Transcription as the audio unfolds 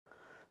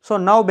So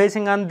now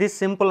basing on this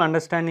simple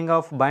understanding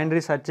of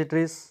binary search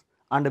trees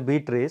and B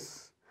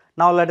trees,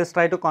 now let us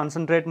try to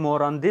concentrate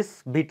more on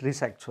this B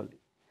trees actually.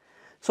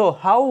 So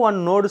how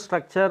one node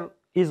structure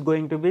is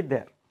going to be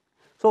there?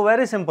 So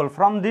very simple,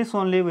 from this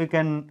only we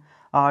can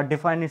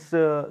define its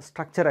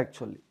structure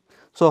actually.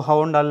 So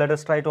how and all, let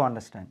us try to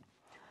understand.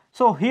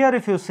 So here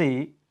if you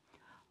see,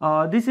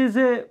 this is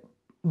a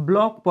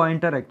block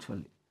pointer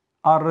actually,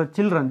 or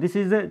children, this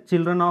is a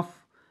children of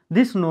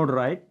this node,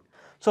 right?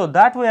 So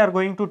that we are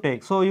going to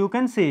take. So you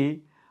can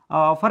see,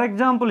 for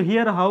example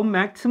here how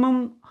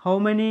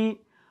many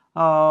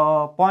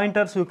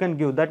pointers you can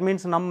give, that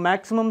means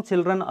maximum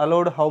children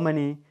allowed how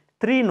many,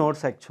 3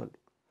 nodes actually.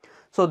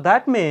 So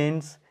that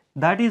means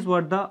that is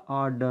what the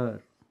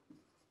order,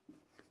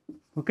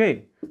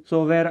 okay.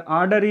 So where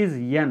order is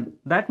n,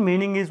 that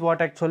meaning is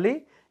what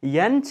actually,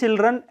 n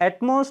children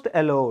at most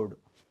allowed,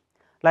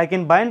 like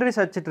in binary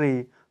search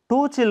tree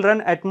 2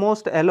 children at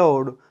most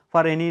allowed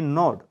for any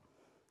node.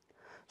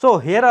 So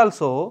here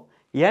also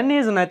n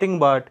is nothing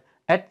but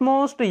at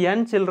most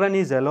n children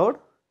is allowed,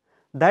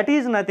 that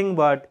is nothing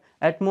but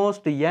at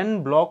most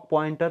n block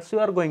pointers you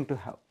are going to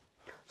have.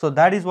 So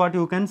that is what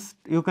you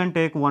can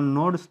take one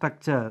node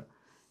structure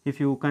if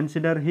you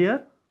consider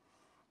here.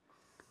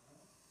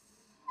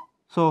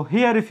 So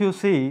here if you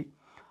see,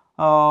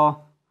 for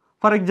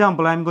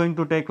example I am going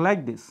to take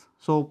like this,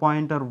 so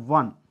pointer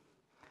 1,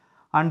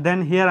 and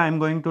then here I am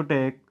going to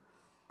take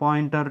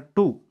pointer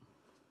 2,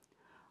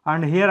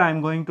 and here I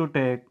am going to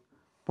take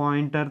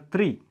pointer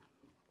 3,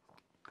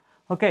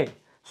 okay.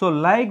 So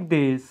like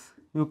this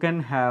you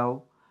can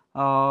have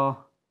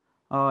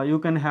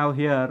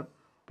here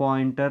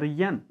pointer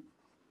n.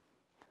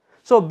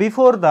 So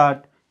before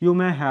that you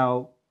may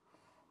have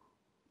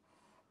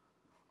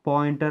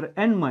pointer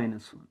n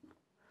minus 1.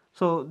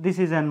 So this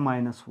is n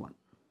minus 1,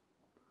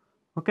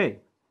 okay.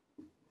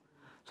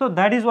 So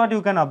that is what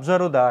you can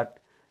observe that.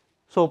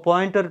 So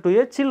pointer to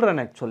a children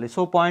actually,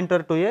 so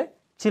pointer to a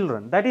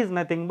children, that is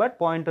nothing but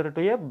pointer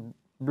to a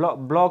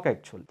block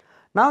actually.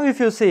 Now if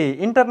you see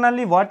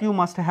internally what you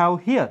must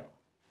have here,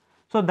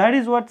 so that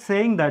is what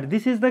saying that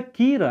this is the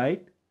key,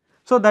 right?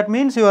 So that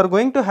means you are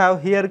going to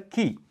have here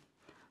key.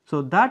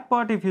 So that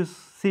part if you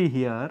see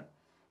here,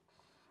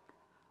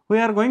 we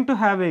are going to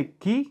have a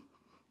key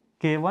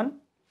K1,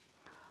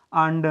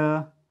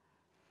 and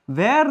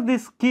where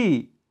this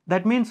key,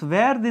 that means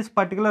where this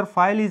particular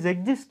file is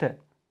existed,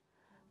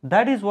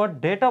 that is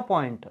what data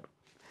pointer.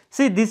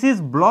 See, this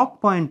is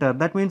block pointer,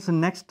 that means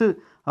next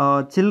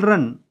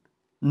children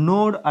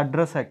node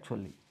address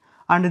actually,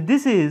 and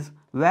this is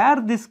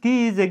where this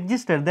key is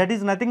existed, that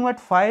is nothing but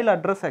file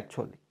address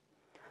actually.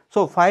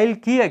 So file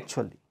key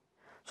actually.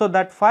 So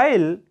that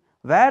file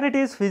where it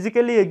is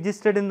physically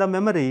existed in the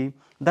memory,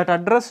 that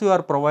address you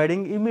are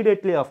providing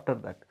immediately after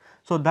that.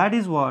 So that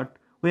is what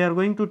we are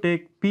going to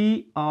take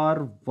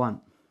PR1.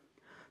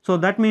 So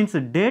that means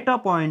data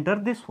pointer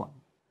this one,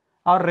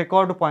 or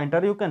record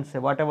pointer you can say,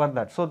 whatever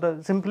that. So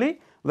the simply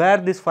where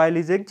this file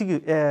is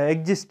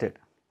existed.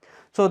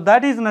 So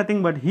that is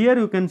nothing but here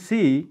you can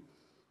see,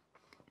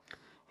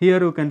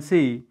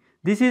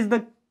 this is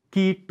the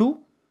key 2,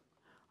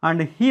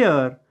 and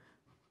here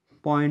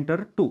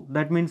pointer 2,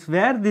 that means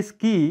where this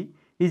key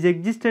is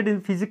existed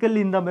in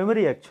physically in the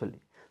memory actually.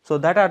 So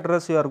that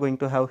address you are going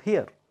to have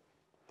here.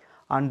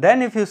 And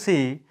then if you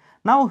see,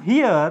 now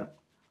here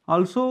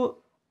also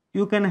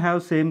you can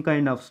have same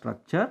kind of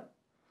structure,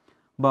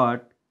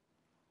 but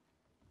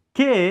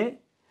k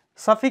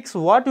suffix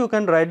what you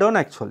can write down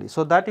actually,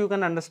 so that you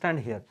can understand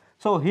here.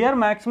 So here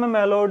maximum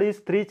allowed is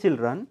 3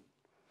 children,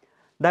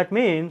 that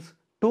means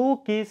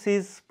 2 keys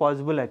is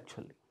possible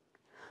actually.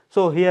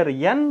 So here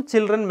n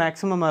children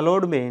maximum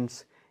allowed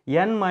means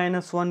n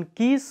minus 1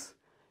 keys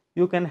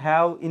you can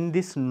have in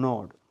this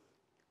node,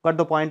 got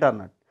the point or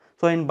not?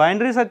 So in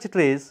binary search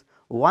trees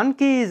 1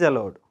 key is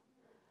allowed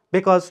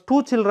because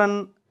 2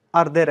 children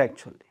are there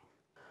actually.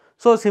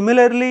 So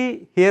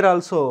similarly here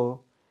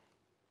also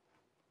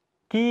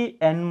key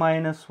n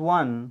minus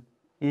 1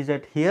 is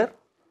at here,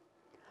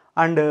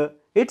 and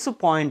its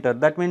pointer,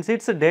 that means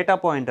its data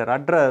pointer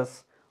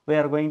address we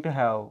are going to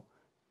have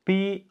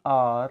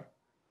PR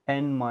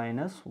n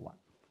minus 1.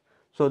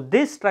 So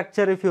this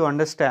structure if you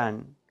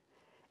understand,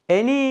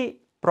 any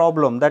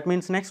problem, that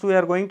means next we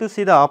are going to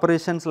see the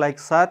operations like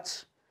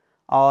search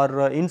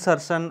or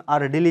insertion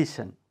or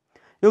deletion,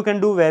 you can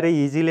do very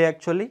easily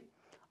actually.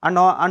 And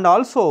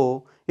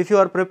also if you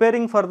are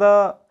preparing for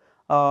the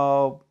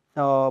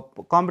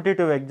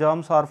competitive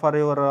exams or for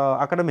your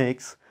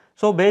academics,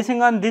 so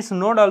basing on this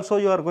node also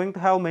you are going to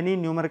have many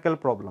numerical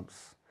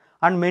problems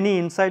and many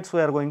insights we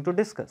are going to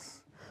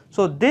discuss.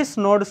 So this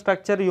node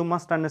structure you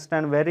must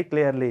understand very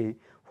clearly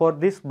for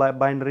this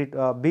binary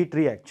B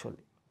tree actually.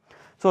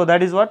 So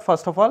that is what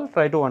first of all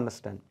try to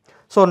understand.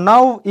 So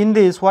now in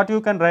this what you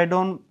can write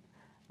down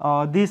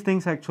these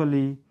things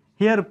actually,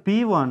 here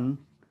P1,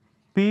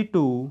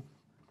 P2,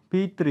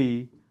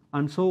 P3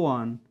 and so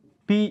on,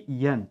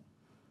 Pn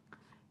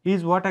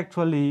is what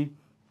actually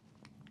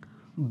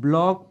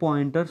block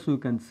pointers you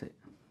can say,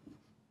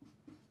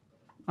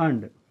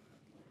 and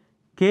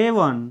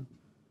K1,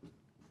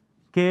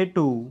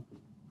 K2,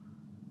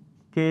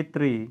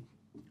 K3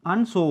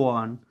 and so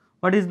on.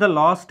 What is the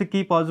last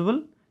key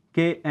possible?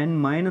 Kn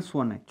minus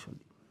 1 actually.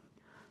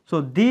 So,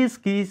 these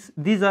keys,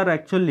 these are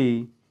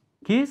actually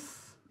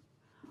keys,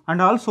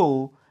 and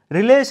also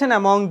relation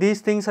among these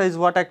things is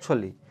what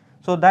actually.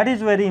 So, that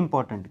is very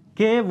important.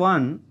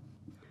 K1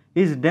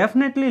 is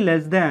definitely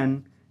less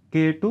than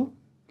K2,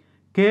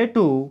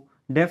 K2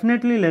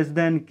 definitely less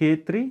than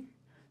K3,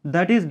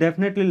 that is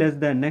definitely less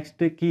than next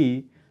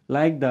key,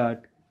 like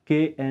that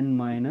Kn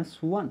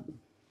minus 1,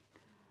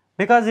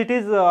 because it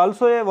is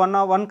also a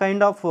one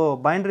kind of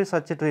binary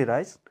search tree,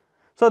 right?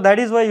 So, that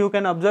is why you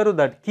can observe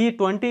that key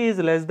 20 is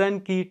less than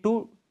key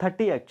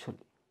 230 actually.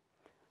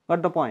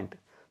 Got the point?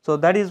 So,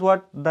 that is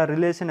what the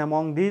relation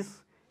among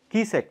these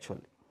keys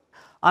actually.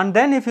 And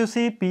then if you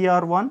see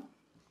PR1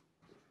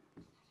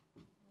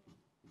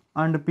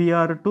 and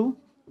PR2,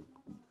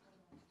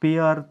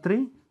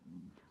 PR3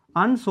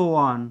 and so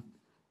on,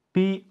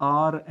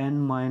 PRN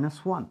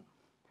minus 1.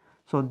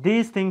 So,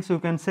 these things you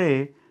can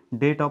say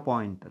data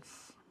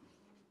pointers.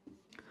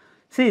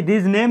 See,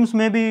 these names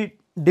may be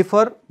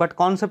differ, but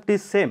concept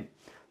is same.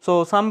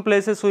 So, some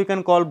places we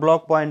can call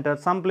block pointer,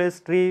 some place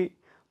tree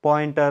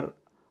pointer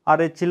or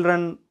a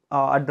children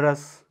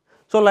address.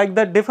 So, like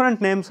that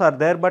different names are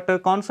there,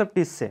 but concept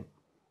is same.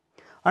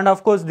 And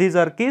of course, these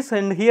are keys,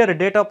 and here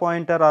data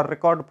pointer or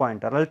record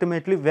pointer,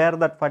 ultimately where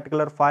that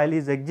particular file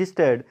is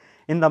existed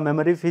in the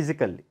memory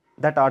physically,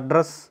 that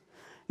address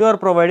you are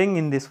providing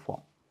in this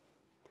form.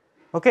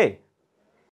 Okay.